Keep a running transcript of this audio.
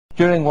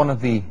During one of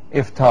the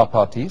iftar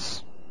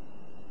parties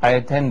I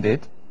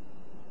attended,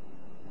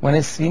 when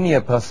a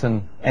senior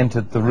person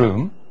entered the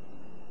room,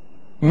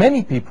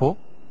 many people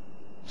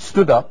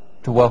stood up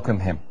to welcome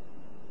him.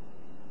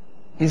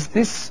 Is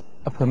this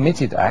a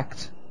permitted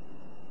act?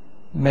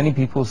 Many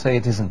people say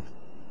it isn't.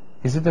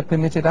 Is it a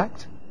permitted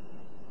act?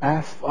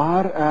 As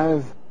far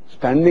as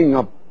standing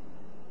up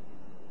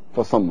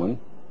for someone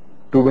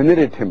to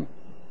venerate him,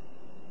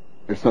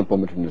 it's not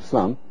permitted in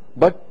Islam.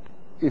 But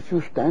if you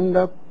stand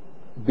up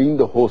being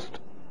the host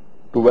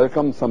to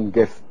welcome some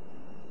guest,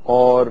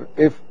 or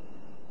if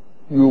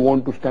you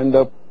want to stand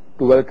up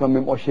to welcome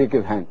him or shake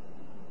his hand,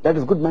 that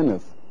is good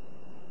manners.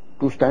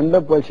 To stand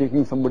up while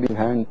shaking somebody's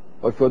hand,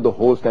 or if you're the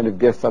host and if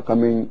guests are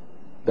coming,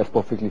 that's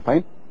perfectly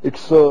fine.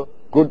 It's a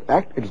good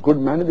act, it's good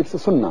manners, it's a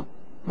sunnah.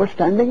 But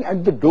standing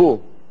at the door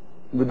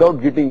without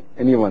greeting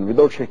anyone,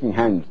 without shaking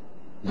hands,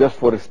 just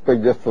for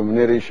respect, just for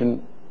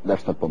veneration,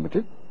 that's not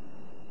permitted.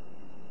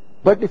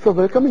 But if you're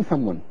welcoming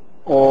someone,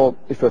 or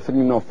if you're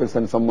sitting in an office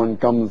and someone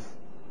comes,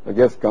 a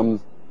guest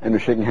comes, and you're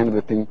shaking hands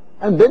with him,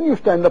 and then you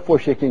stand up for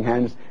shaking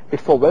hands,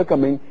 it's for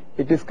welcoming,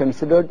 it is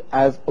considered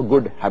as a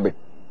good habit.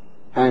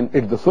 And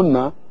it's the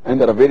sunnah,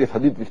 and there are various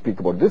hadith which speak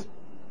about this.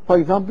 For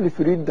example, if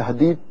you read the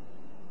hadith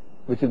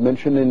which is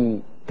mentioned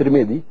in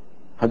Tirmidhi,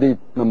 hadith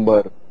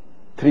number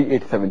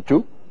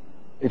 3872,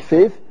 it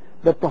says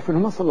that Prophet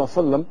Muhammad sallallahu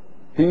alaihi wasallam,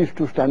 he used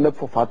to stand up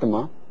for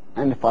Fatima,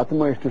 and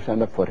Fatima used to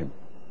stand up for him.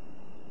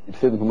 It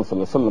says Muhammad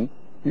sallallahu alaihi wasallam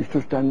used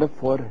to stand up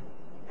for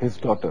his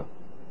daughter,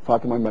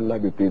 Fatima, may Allah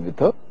be pleased with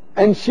her,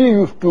 and she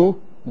used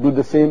to do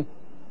the same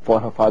for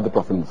her father,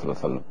 Prophet Muhammad sallallahu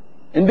alaihi wasallam,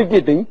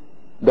 indicating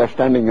that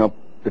standing up,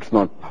 it's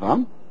not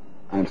haram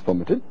and it's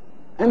permitted.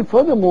 And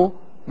furthermore,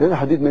 there is a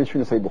hadith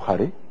mentioned in Sahih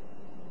Bukhari,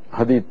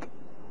 hadith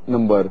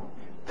number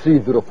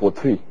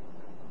 3043,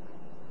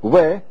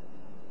 where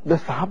the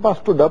Sahaba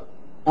stood up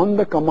on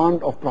the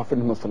command of Prophet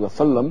Muhammad sallallahu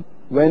alaihi wasallam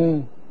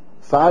when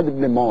Sa'ad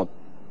ibn Mu'adh,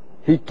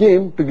 he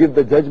came to give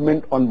the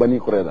judgment on Bani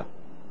Qurayza.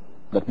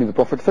 That means the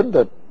Prophet said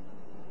that,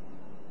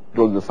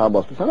 told the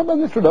Sahaba to stand up,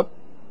 and they stood up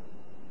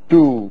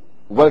to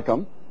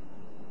welcome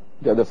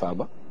the other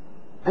Sahaba.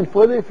 And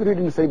further, if you read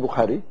in Sahih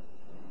Bukhari,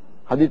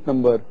 hadith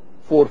number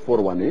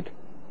 4418,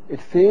 it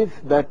says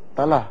that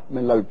Talha,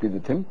 may Allah be pleased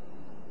with him,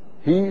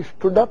 he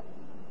stood up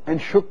and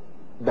shook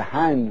the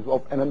hands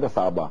of another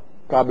Sahaba,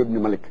 Ka'b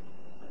ibn Malik,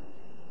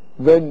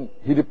 when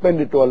he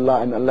repented to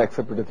Allah and Allah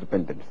accepted his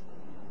repentance.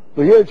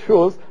 So here it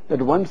shows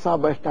that one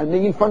Sahaba is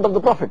standing in front of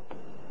the Prophet.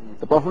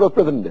 The Prophet was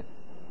present there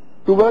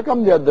to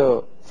welcome the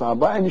other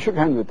Sahaba, and he shook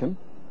hands with him.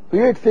 So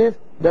here it says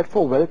that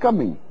for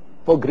welcoming,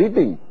 for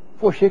greeting,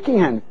 for shaking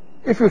hands,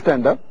 if you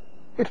stand up,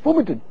 it's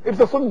permitted. It's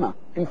a sunnah.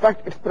 In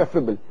fact, it's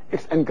preferable.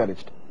 It's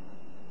encouraged.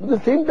 At the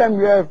same time,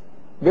 we have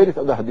various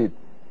other hadith.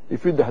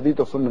 If you read the hadith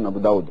of Sunan Abu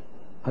Dawud,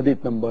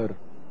 hadith number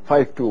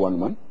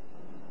 5211,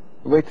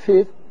 where it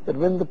says that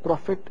when the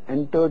Prophet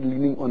entered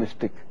leaning on a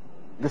stick,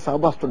 the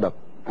Sahaba stood up,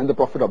 and the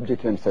Prophet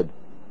objected and said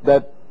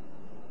that,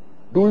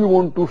 do you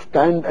want to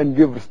stand and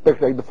give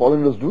respect like the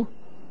foreigners do?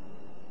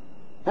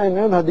 And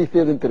another hadith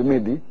says in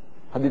Tirmidhi,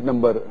 hadith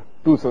number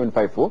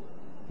 2754,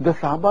 the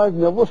Sahaba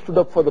never stood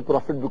up for the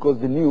Prophet because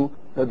they knew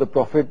that the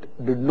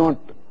Prophet did not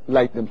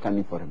like them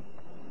standing for him.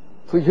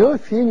 So here,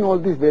 seeing all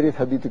these various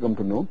hadith, you come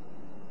to know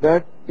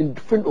that in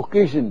different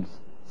occasions,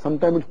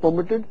 sometimes it's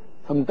permitted,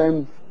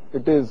 sometimes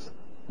it is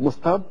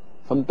mustahab,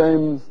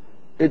 sometimes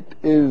it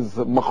is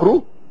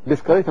makruh,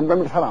 discouraged,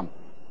 sometimes it's haram.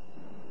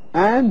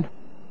 And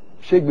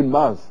Sheikh bin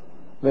Baz,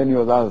 when he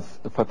was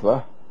asked the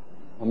fatwa,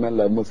 may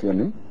Allah have mercy on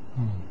him,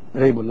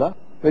 Rahimullah,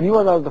 when he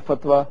was asked the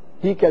fatwa,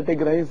 he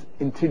categorized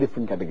in 3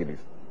 different categories.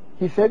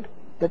 He said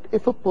that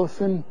if a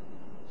person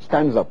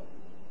stands up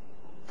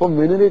for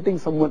venerating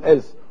someone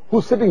else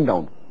who's sitting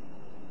down,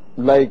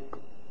 like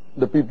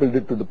the people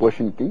did to the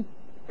Persian king,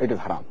 it is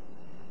haram.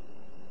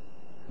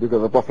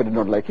 Because the Prophet did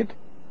not like it.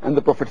 And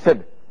the Prophet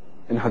said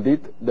in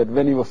hadith that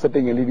when he was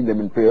sitting and leading them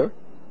in prayer,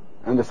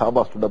 and the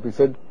Sahaba stood up, he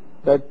said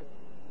that,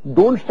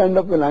 don't stand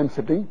up while I am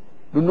sitting,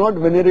 do not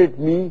venerate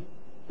me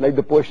like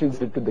the Persians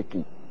did to the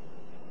king.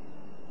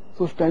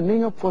 So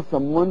standing up for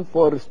someone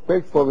for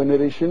respect, for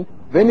veneration,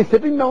 when he's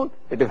sitting down,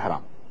 it is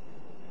haram.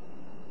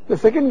 The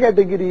second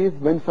category is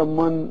when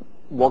someone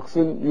walks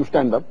in, you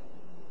stand up,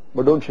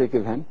 but don't shake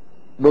his hand,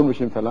 don't wish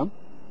him salam,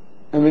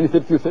 and when he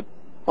sits, you sit.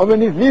 Or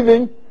when he's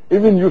leaving,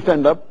 even you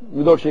stand up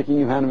without shaking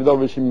his hand, without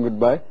wishing him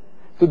goodbye.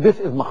 So this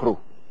is makruh.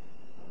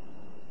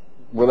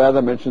 Well, as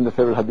I mentioned the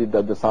several hadith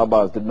that the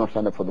Sahabas did not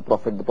stand up for the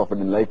Prophet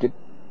didn't like it.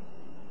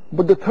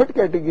 But the third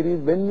category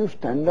is when you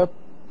stand up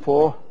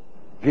for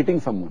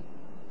greeting someone,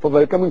 for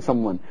welcoming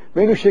someone,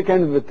 when you shake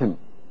hands with him.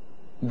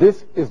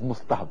 This is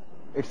mustahab.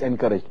 It's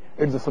encouraged.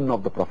 It's the sunnah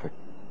of the Prophet.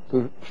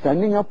 So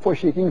standing up for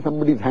shaking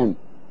somebody's hand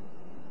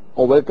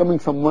or welcoming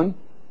someone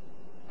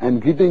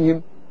and greeting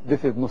him,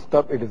 this is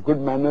mustahab, it is good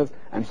manners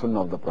and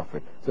sunnah of the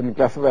Prophet. So you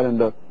classify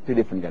under 3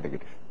 different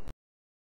categories.